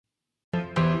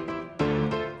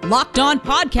Locked On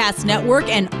Podcast Network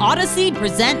and Odyssey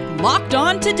present Locked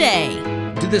On Today.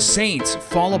 Do the Saints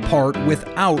fall apart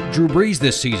without Drew Brees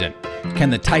this season? Can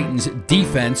the Titans'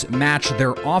 defense match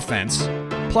their offense?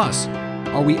 Plus,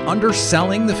 are we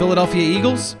underselling the Philadelphia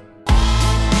Eagles?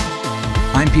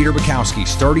 I'm Peter Bukowski,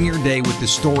 starting your day with the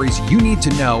stories you need to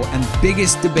know and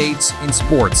biggest debates in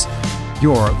sports.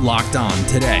 You're Locked On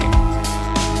Today.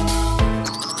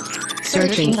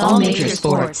 Searching all major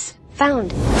sports.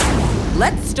 Found.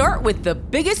 Let's start with the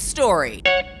biggest story.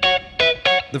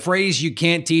 The phrase, "you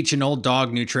can't teach an old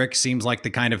dog new tricks," seems like the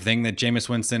kind of thing that Jameis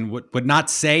Winston would not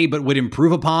say, but would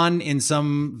improve upon in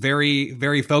some very,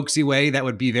 very folksy way that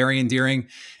would be very endearing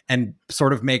and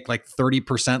sort of make like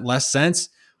 30% less sense.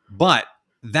 But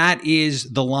that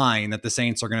is the line that the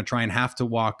Saints are going to try and have to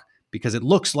walk, because it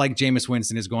looks like Jameis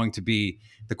Winston is going to be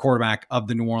the quarterback of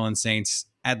the New Orleans Saints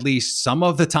at least some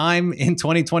of the time in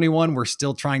 2021. We're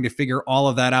still trying to figure all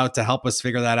of that out. To help us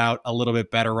figure that out a little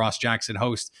bit better, Ross Jackson,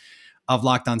 host of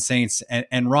Locked On Saints.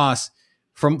 And Ross,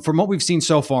 from what we've seen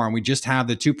so far, and we just have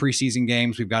the 2 preseason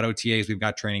games, we've got OTAs, we've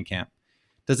got training camp.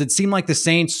 Does it seem like the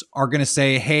Saints are going to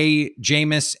say, hey,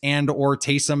 Jameis and or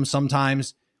Taysom,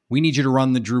 sometimes we need you to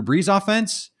run the Drew Brees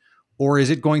offense? Or is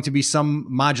it going to be some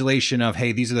modulation of,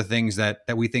 hey, these are the things that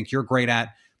we think you're great at,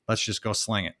 let's just go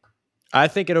sling it? I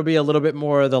think it'll be a little bit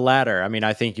more of the latter. I mean,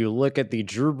 I think you look at the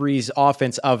Drew Brees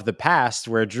offense of the past,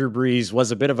 where Drew Brees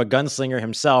was a bit of a gunslinger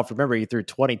himself. Remember, he threw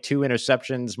 22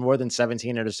 interceptions, more than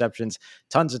 17 interceptions,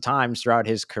 tons of times throughout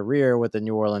his career with the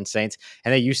New Orleans Saints.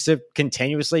 And they used to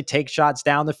continuously take shots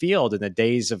down the field in the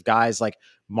days of guys like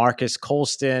Marcus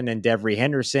Colston and Devery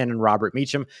Henderson and Robert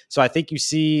Meacham. So I think you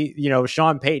see,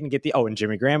 Sean Payton get and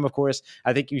Jimmy Graham, of course.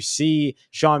 I think you see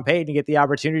Sean Payton get the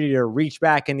opportunity to reach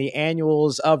back in the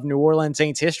annuals of New Orleans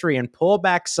Saints history and pull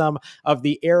back some of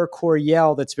the Air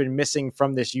Coryell that's been missing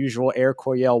from this usual Air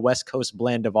Coryell West Coast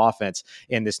blend of offense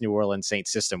in this New Orleans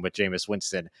Saints system with Jameis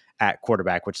Winston at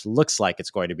quarterback, which looks like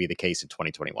it's going to be the case in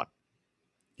 2021.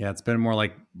 Yeah, it's been more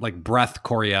like breath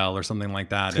Coryell or something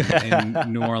like that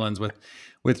in New Orleans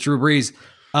with Drew Brees.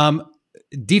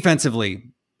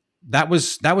 Defensively, that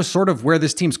was sort of where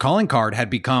this team's calling card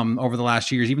had become over the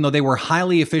last years. Even though they were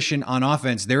highly efficient on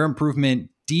offense, their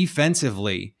improvement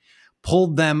defensively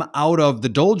pulled them out of the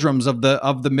doldrums of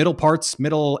the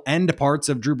middle end parts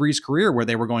of Drew Brees' career, where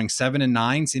they were going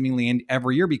 7-9 seemingly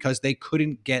every year because they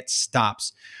couldn't get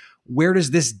stops. Where does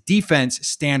this defense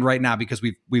stand right now? Because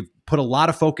we've put a lot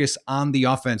of focus on the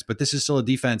offense, but this is still a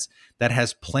defense that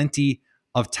has plenty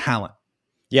of talent.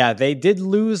 Yeah, they did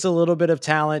lose a little bit of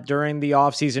talent during the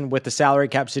offseason with the salary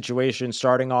cap situation,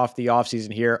 starting off the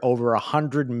offseason here over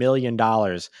 $100 million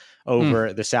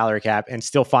over the salary cap, and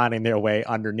still finding their way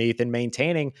underneath and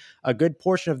maintaining a good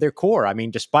portion of their core. I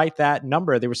mean, despite that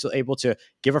number, they were still able to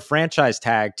give a franchise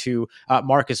tag to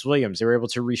Marcus Williams. They were able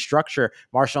to restructure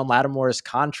Marshawn Lattimore's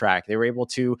contract. They were able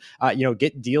to,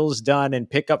 get deals done and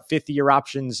pick up 5th-year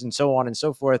options and so on and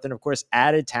so forth. And of course,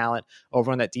 added talent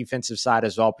over on that defensive side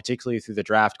as well, particularly through the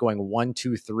draft, going 1,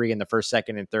 2, 3 in the first,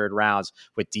 second, and third rounds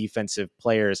with defensive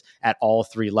players at all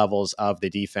 3 levels of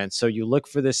the defense. So you look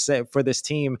for this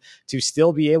team to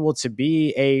still be able to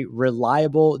be a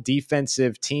reliable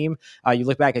defensive team. You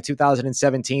look back at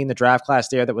 2017, the draft class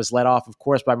there that was led off, of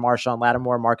course, by Marshawn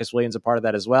Lattimore, Marcus Williams a part of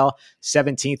that as well.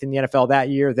 17th in the NFL that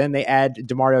year. Then they add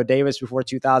Demario Davis before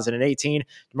 2018.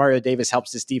 Demario Davis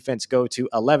helps this defense go to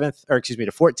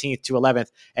 14th to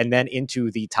 11th, and then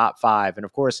into the top 5. And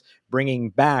of course, bringing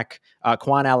back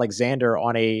Quan Alexander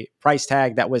on a price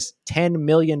tag that was $10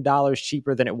 million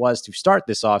cheaper than it was to start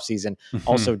this offseason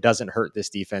also doesn't hurt this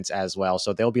defense as well.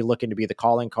 So they'll be looking to be the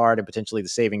calling card and potentially the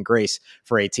saving grace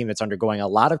for a team that's undergoing a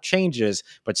lot of changes,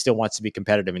 but still wants to be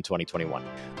competitive in 2021.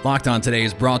 Locked On Today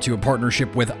is brought to you in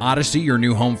partnership with Odyssey, your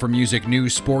new home for music,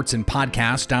 news, sports, and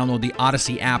podcasts. Download the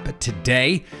Odyssey app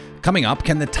today. Coming up,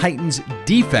 can the Titans'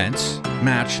 defense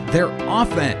match their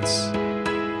offense?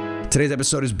 Today's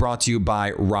episode is brought to you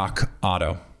by Rock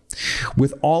Auto.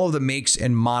 With all of the makes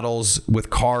and models with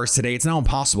cars today, it's now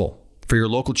impossible for your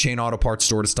local chain auto parts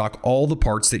store to stock all the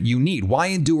parts that you need. Why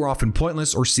endure often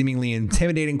pointless or seemingly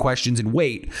intimidating questions and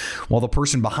wait while the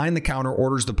person behind the counter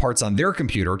orders the parts on their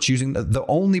computer, choosing the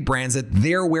only brands that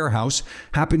their warehouse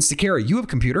happens to carry? You have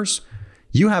computers.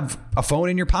 You have a phone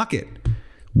in your pocket.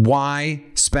 Why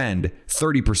spend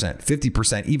 30%,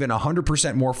 50%, even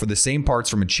 100% more for the same parts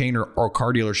from a chain or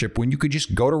car dealership when you could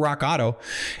just go to Rock Auto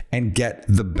and get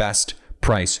the best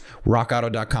price.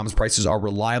 RockAuto.com's prices are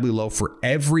reliably low for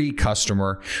every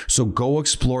customer. So go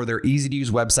explore their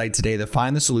easy-to-use website today to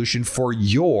find the solution for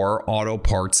your auto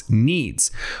parts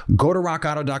needs. Go to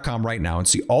RockAuto.com right now and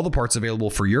see all the parts available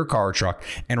for your car or truck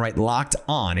and write Locked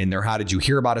On in their How Did You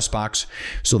Hear About Us box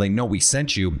so they know we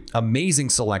sent you. Amazing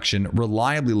selection,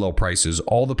 reliably low prices,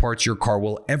 all the parts your car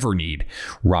will ever need.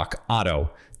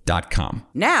 RockAuto.com.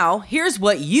 Now, here's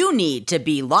what you need to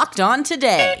be locked on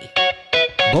today.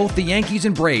 Both the Yankees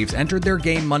and Braves entered their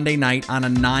game Monday night on a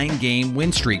 9-game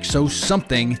win streak, so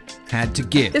something had to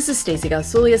give. This is Stacey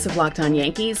Gausulias of Locked On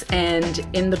Yankees, and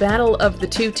in the battle of the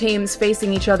two teams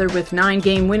facing each other with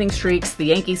 9-game winning streaks, the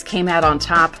Yankees came out on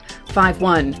top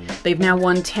 5-1. They've now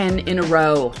won 10 in a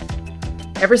row.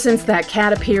 Ever since that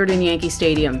cat appeared in Yankee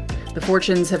Stadium, the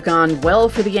fortunes have gone well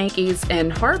for the Yankees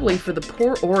and hardly for the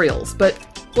poor Orioles, but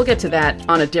we'll get to that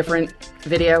on a different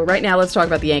video. Right now, let's talk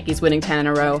about the Yankees winning 10 in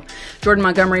a row. Jordan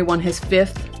Montgomery won his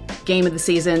 5th game of the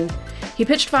season. He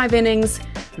pitched 5 innings.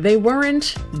 They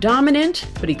weren't dominant,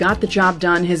 but he got the job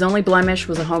done. His only blemish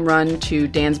was a home run to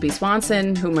Dansby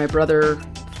Swanson, who my brother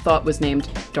thought was named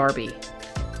Darby.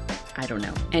 I don't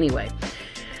know. Anyway,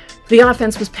 the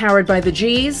offense was powered by the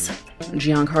G's,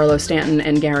 Giancarlo Stanton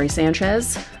and Gary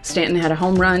Sanchez. Stanton had a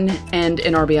home run and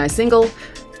an RBI single.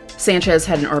 Sanchez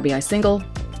had an RBI single.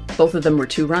 Both of them were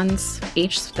 2 runs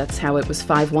each. That's how it was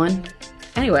 5-1.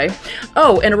 Anyway.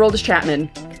 Oh, and Aroldis Chapman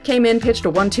came in, pitched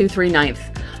a 1-2-3 ninth.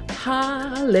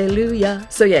 Hallelujah.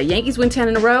 So yeah, Yankees win 10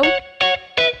 in a row.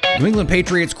 New England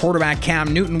Patriots quarterback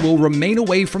Cam Newton will remain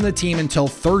away from the team until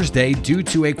Thursday due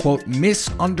to a, quote,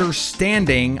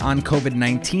 misunderstanding on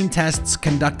COVID-19 tests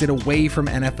conducted away from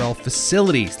NFL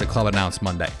facilities, the club announced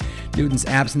Monday. Newton's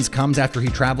absence comes after he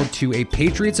traveled to a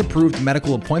Patriots-approved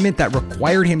medical appointment that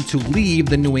required him to leave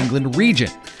the New England region.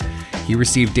 He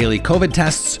received daily COVID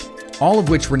tests, all of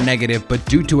which were negative, but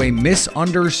due to a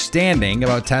misunderstanding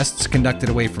about tests conducted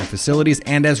away from facilities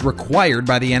and as required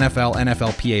by the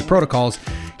NFLPA protocols,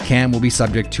 Cam will be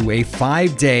subject to a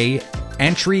 5-day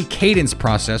entry cadence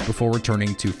process before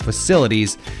returning to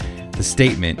facilities, the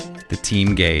statement the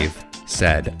team gave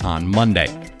said on Monday.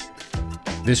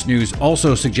 This news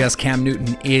also suggests Cam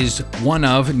Newton is one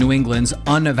of New England's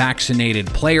unvaccinated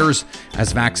players,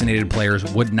 as vaccinated players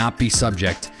would not be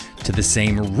subject to the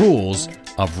same rules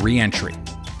of re-entry.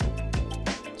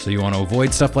 So you want to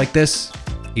avoid stuff like this?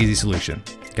 Easy solution.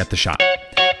 Get the shot.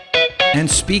 And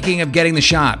speaking of getting the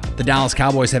shot, the Dallas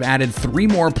Cowboys have added 3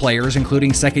 more players,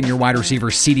 including second-year wide receiver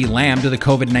CeeDee Lamb, to the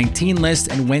COVID-19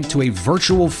 list and went to a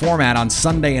virtual format on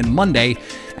Sunday and Monday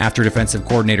after defensive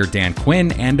coordinator Dan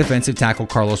Quinn and defensive tackle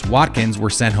Carlos Watkins were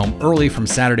sent home early from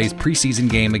Saturday's preseason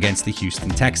game against the Houston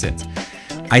Texans.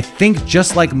 I think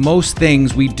just like most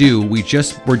things we do, we're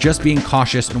just being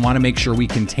cautious and want to make sure we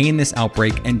contain this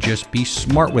outbreak and just be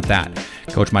smart with that,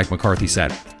 Coach Mike McCarthy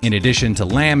said. In addition to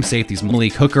Lamb, safeties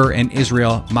Malik Hooker and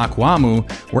Israel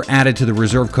Makwamu were added to the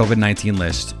reserve COVID-19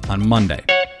 list on Monday.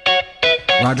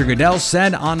 Roger Goodell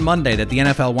said on Monday that the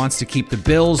NFL wants to keep the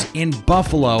Bills in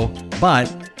Buffalo,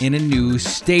 but in a new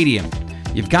stadium.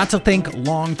 You've got to think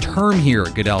long-term here,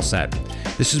 Goodell said.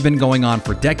 This has been going on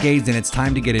for decades, and it's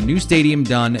time to get a new stadium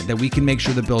done that we can make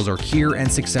sure the Bills are here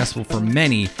and successful for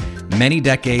many, many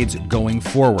decades going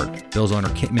forward. Bills owner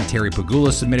Terry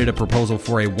Pegula submitted a proposal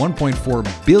for a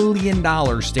 $1.4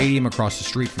 billion stadium across the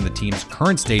street from the team's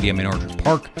current stadium in Orchard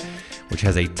Park, which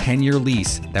has a 10-year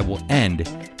lease that will end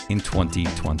in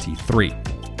 2023.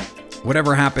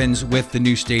 Whatever happens with the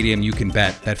new stadium, you can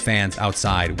bet that fans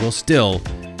outside will still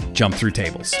jump through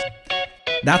tables.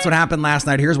 That's what happened last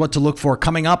night. Here's what to look for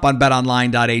coming up on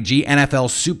betonline.ag.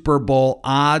 NFL Super Bowl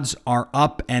odds are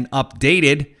up and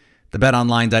updated. The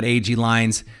betonline.ag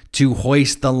lines to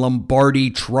hoist the Lombardi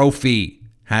Trophy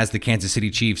has the Kansas City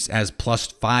Chiefs as plus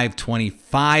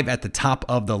 525 at the top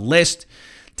of the list.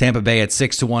 Tampa Bay at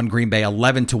 6-1, Green Bay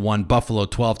 11-1, Buffalo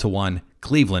 12-1,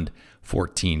 Cleveland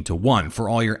 14-1. For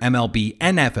all your MLB,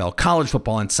 NFL, college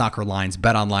football, and soccer lines,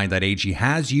 betonline.ag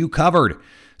has you covered.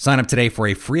 Sign up today for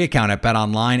a free account at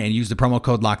BetOnline and use the promo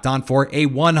code LOCKEDON for a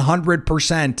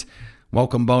 100%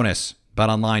 welcome bonus.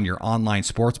 BetOnline, your online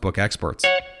sportsbook experts.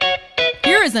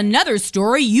 Here is another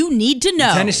story you need to know.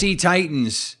 The Tennessee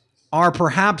Titans are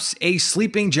perhaps a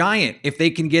sleeping giant if they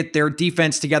can get their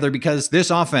defense together, because this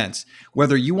offense,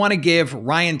 whether you want to give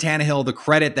Ryan Tannehill the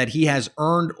credit that he has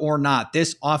earned or not,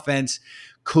 this offense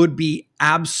could be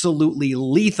absolutely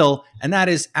lethal, and that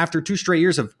is after 2 straight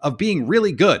years of being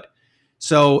really good.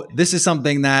 So this is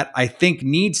something that I think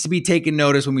needs to be taken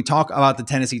notice when we talk about the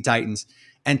Tennessee Titans.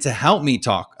 And to help me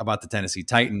talk about the Tennessee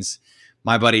Titans,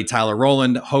 my buddy Tyler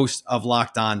Rowland, host of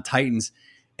Locked On Titans.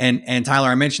 And Tyler,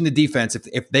 I mentioned the defense.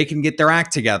 If they can get their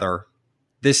act together,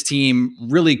 this team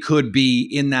really could be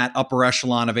in that upper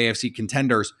echelon of AFC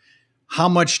contenders. How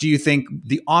much do you think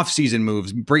the offseason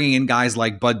moves, bringing in guys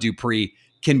like Bud Dupree,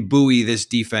 can buoy this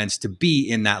defense to be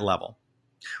in that level?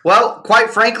 Well, quite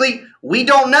frankly, we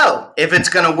don't know if it's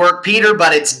going to work, Peter,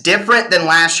 but it's different than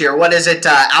last year. What is it?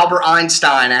 Albert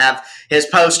Einstein, I have his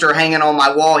poster hanging on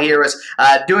my wall here, is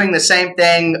doing the same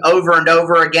thing over and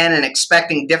over again and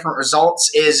expecting different results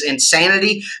is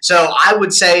insanity. So I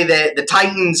would say that the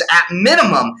Titans, at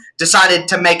minimum, decided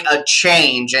to make a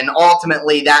change, and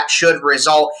ultimately that should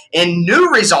result in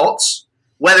new results.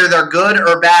 Whether they're good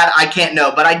or bad, I can't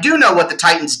know. But I do know what the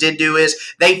Titans did do is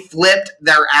they flipped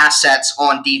their assets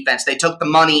on defense. They took the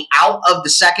money out of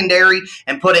the secondary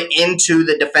and put it into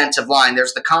the defensive line.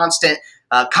 There's the constant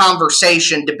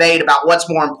conversation, debate about what's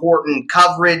more important,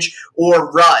 coverage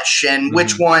or rush, and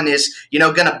which one is,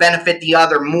 going to benefit the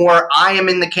other more. I am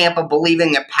in the camp of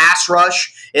believing that pass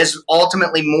rush is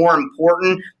ultimately more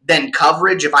important than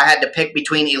coverage. If I had to pick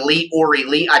between elite or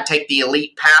elite, I'd take the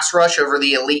elite pass rush over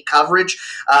the elite coverage.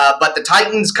 But the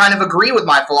Titans kind of agree with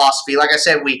my philosophy. Like I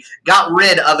said, we got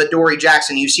rid of Adoree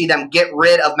Jackson. You see them get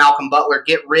rid of Malcolm Butler,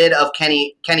 get rid of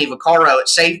Kenny Vaccaro at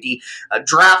safety,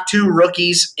 draft 2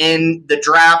 rookies in the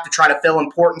draft to try to fill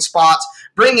important spots,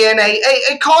 bring in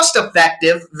a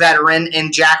cost-effective veteran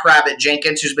in Jackrabbit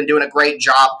Jenkins, who's been doing a great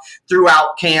job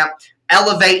throughout camp,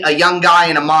 elevate a young guy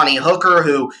in Amani Hooker,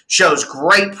 who shows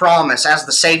great promise as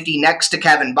the safety next to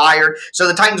Kevin Byard. So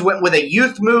the Titans went with a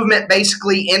youth movement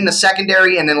basically in the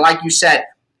secondary, and then, like you said,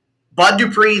 Bud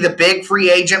Dupree, the big free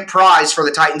agent prize for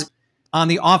the Titans. On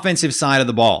the offensive side of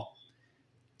the ball,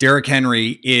 Derrick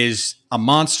Henry is a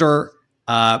monster.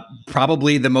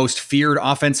 Probably the most feared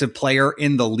offensive player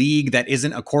in the league that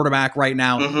isn't a quarterback right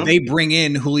now. They bring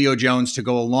in Julio Jones to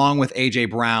go along with A.J.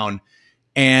 Brown.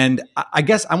 And I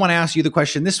guess I want to ask you the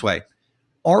question this way.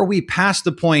 Are we past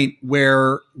the point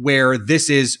where this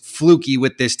is fluky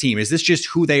with this team? Is this just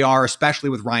who they are, especially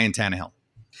with Ryan Tannehill?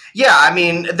 Yeah, I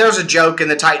mean, there's a joke in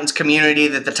the Titans community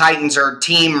that the Titans are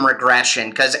team regression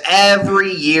because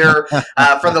every year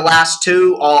for the last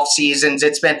 2 off seasons,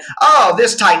 it's been,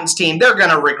 this Titans team, they're going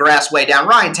to regress way down.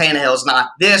 Ryan Tannehill's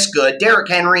not this good. Derrick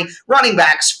Henry, running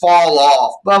backs fall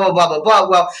off, blah, blah, blah, blah, blah.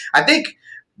 Well, I think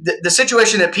the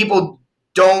situation that people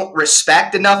don't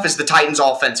respect enough is the Titans'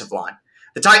 offensive line.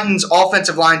 The Titans'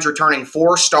 offensive line's returning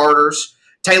 4 starters.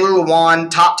 Taylor Lewan,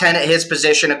 top 10 at his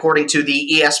position, according to the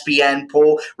ESPN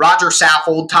poll. Roger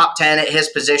Saffold, top 10 at his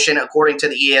position, according to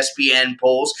the ESPN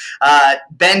polls.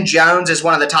 Ben Jones is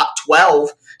one of the top 12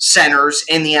 centers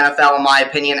in the NFL, in my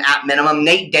opinion, at minimum.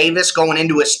 Nate Davis, going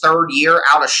into his 3rd year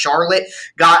out of Charlotte,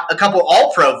 got a couple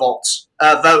All-Pro votes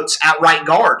at right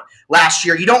guard last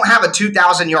year. You don't have a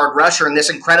 2,000-yard rusher in this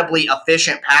incredibly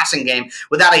efficient passing game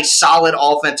without a solid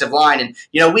offensive line. And,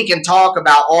 we can talk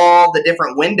about all the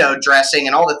different window dressing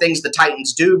and all the things the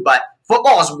Titans do, but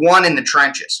football is won in the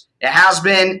trenches. It has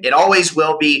been, it always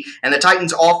will be, and the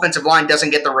Titans' offensive line doesn't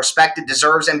get the respect it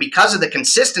deserves, and because of the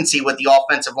consistency with the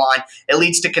offensive line, it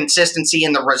leads to consistency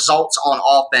in the results on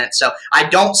offense. So I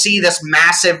don't see this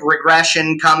massive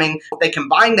regression coming. If they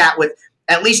combine that with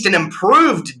at least an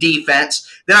improved defense,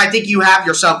 then I think you have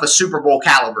yourself a Super Bowl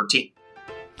caliber team.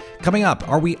 Coming up,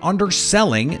 are we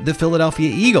underselling the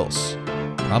Philadelphia Eagles?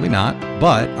 Probably not,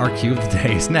 but our cue of the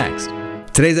day is next.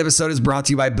 Today's episode is brought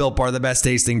to you by Built Bar, the best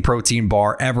tasting protein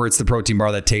bar ever. It's the protein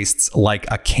bar that tastes like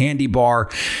a candy bar.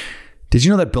 Did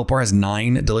you know that Built Bar has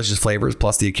 9 delicious flavors,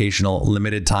 plus the occasional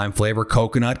limited time flavor?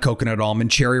 Coconut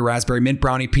almond, cherry, raspberry, mint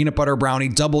brownie, peanut butter brownie,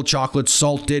 double chocolate,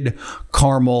 salted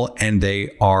caramel, and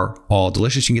they are all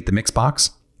delicious. You can get the mix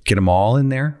box, get them all in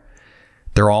there.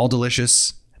 They're all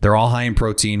delicious. They're all high in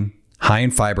protein, high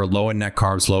in fiber, low in net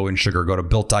carbs, low in sugar. Go to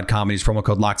Built.com and use promo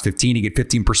code LOCKS15. You get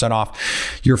 15%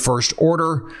 off your first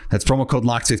order. That's promo code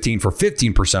LOCKS15 for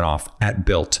 15% off at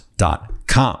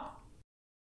Built.com.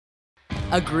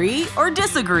 Agree or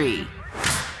disagree?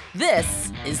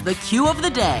 This is the cue of the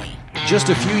day. Just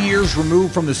a few years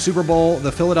removed from the Super Bowl,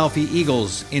 the Philadelphia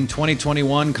Eagles in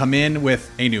 2021 come in with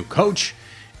a new coach,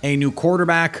 a new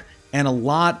quarterback, and a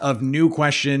lot of new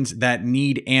questions that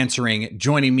need answering.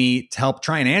 Joining me to help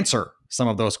try and answer some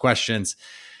of those questions,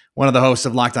 one of the hosts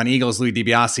of Locked On Eagles, Louis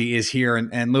DiBiase, is here.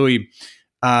 And Louis,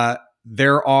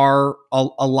 there are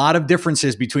a lot of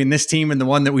differences between this team and the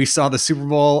one that we saw the Super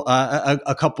Bowl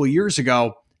a couple of years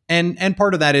ago. And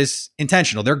part of that is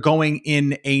intentional. They're going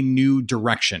in a new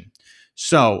direction.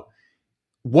 So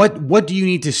what do you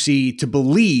need to see to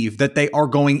believe that they are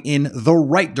going in the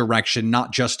right direction,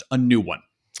 not just a new one?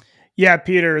 Yeah,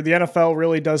 Peter, the NFL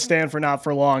really does stand for not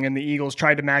for long, and the Eagles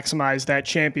tried to maximize that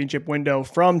championship window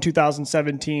from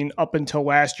 2017 up until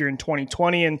last year in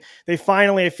 2020, and they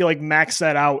finally, I feel like, maxed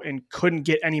that out and couldn't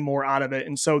get any more out of it.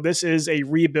 And so this is a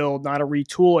rebuild, not a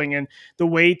retooling, and the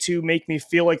way to make me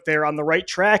feel like they're on the right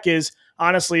track is,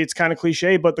 honestly, it's kind of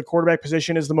cliche, but the quarterback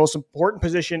position is the most important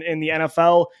position in the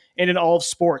NFL and in all of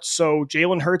sports. So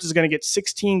Jalen Hurts is going to get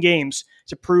 16 games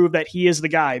to prove that he is the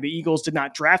guy. The Eagles did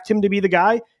not draft him to be the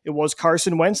guy. It was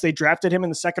Carson Wentz. They drafted him in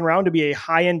the second round to be a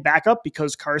high-end backup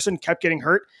because Carson kept getting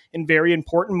hurt in very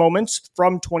important moments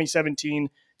from 2017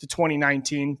 to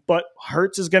 2019. But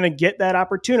Hurts is going to get that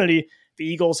opportunity. The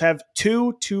Eagles have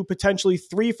 2 to potentially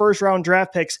 3 first-round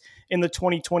draft picks in the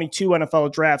 2022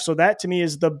 NFL draft. So that, to me,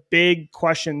 is the big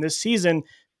question this season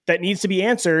that needs to be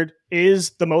answered.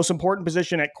 Is the most important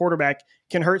position at quarterback.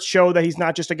 Can Hurts show that he's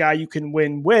not just a guy you can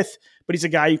win with, but he's a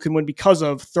guy you can win because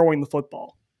of throwing the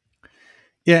football?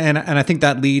 Yeah, and I think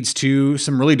that leads to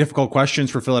some really difficult questions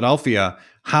for Philadelphia.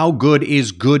 How good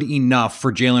is good enough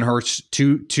for Jalen Hurts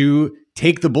to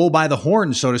take the bull by the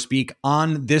horn, so to speak,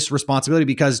 on this responsibility?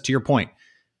 Because to your point,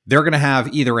 they're going to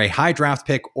have either a high draft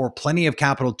pick or plenty of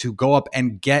capital to go up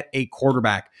and get a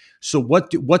quarterback. So what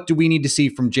do we need to see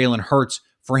from Jalen Hurts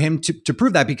for him to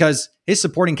prove that? Because his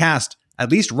supporting cast, at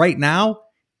least right now,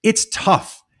 it's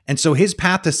tough. And so his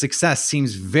path to success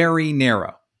seems very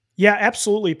narrow. Yeah,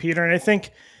 absolutely, Peter. And I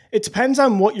think it depends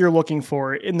on what you're looking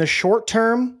for. In the short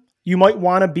term, you might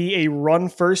want to be a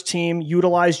run-first team,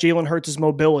 utilize Jalen Hurts'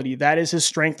 mobility. That is his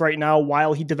strength right now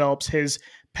while he develops his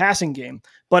passing game.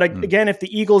 But again, if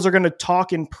the Eagles are going to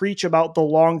talk and preach about the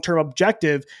long-term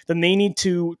objective, then they need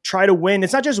to try to win.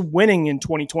 It's not just winning in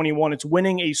 2021. It's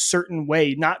winning a certain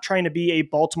way, not trying to be a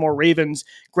Baltimore Ravens,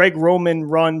 Greg Roman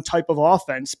run type of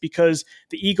offense, because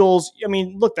the Eagles, I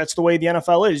mean, look, that's the way the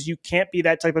NFL is. You can't be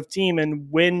that type of team and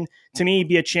win, to me,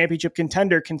 be a championship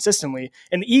contender consistently.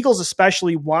 And the Eagles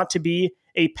especially want to be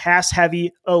a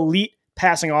pass-heavy, elite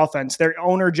passing offense. Their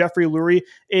owner, Jeffrey Lurie,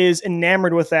 is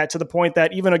enamored with that to the point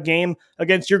that even a game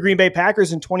against your Green Bay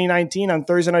Packers in 2019 on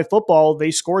Thursday Night Football, they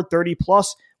scored 30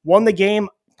 plus, won the game,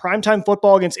 primetime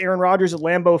football against Aaron Rodgers at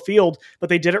Lambeau Field, but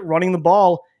they did it running the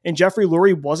ball, and Jeffrey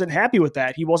Lurie wasn't happy with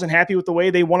that. He wasn't happy with the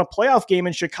way they won a playoff game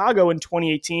in Chicago in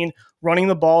 2018, running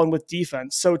the ball and with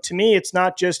defense. So to me, it's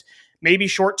not just maybe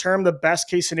short-term, the best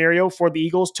case scenario for the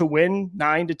Eagles to win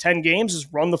 9 to 10 games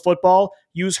is run the football,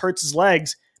 use Hurts'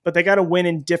 legs, but they got to win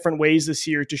in different ways this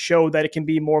year to show that it can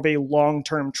be more of a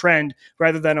long-term trend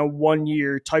rather than a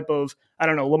one-year type of, I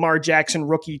don't know, Lamar Jackson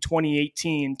rookie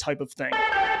 2018 type of thing.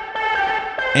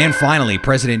 And finally,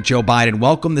 President Joe Biden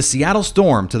welcomed the Seattle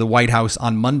Storm to the White House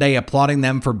on Monday, applauding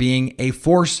them for being a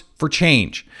force for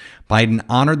change. Biden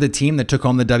honored the team that took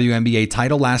home the WNBA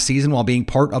title last season while being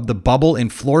part of the bubble in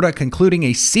Florida, concluding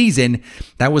a season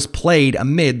that was played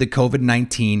amid the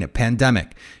COVID-19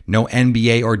 pandemic. No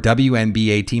NBA or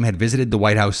WNBA team had visited the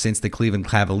White House since the Cleveland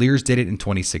Cavaliers did it in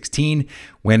 2016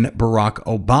 when Barack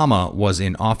Obama was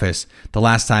in office. The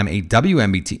last time a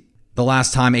WNBA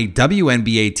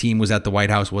team was at the White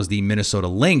House was the Minnesota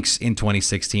Lynx in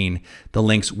 2016. The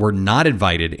Lynx were not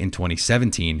invited in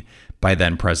 2017 by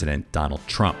then President Donald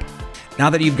Trump.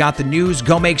 Now that you've got the news,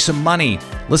 go make some money.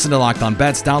 Listen to Locked On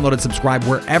Bets, download and subscribe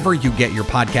wherever you get your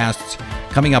podcasts.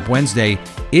 Coming up Wednesday,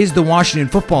 is the Washington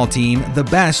football team the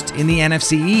best in the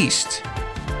NFC East?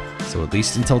 So at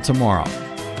least until tomorrow,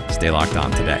 stay locked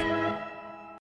on today.